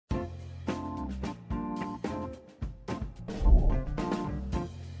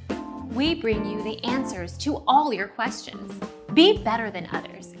we bring you the answers to all your questions. Be better than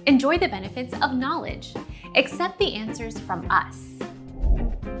others. Enjoy the benefits of knowledge. Accept the answers from us.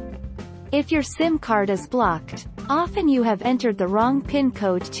 If your SIM card is blocked, often you have entered the wrong PIN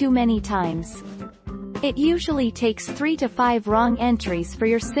code too many times. It usually takes 3 to 5 wrong entries for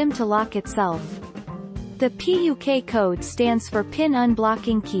your SIM to lock itself. The PUK code stands for PIN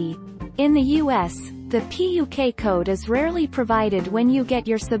Unblocking Key. In the US, the PUK code is rarely provided when you get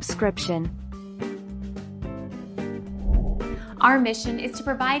your subscription. Our mission is to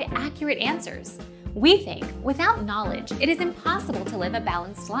provide accurate answers. We think without knowledge, it is impossible to live a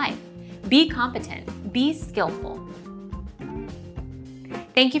balanced life. Be competent, be skillful.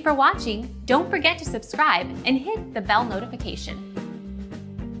 Thank you for watching. Don't forget to subscribe and hit the bell notification.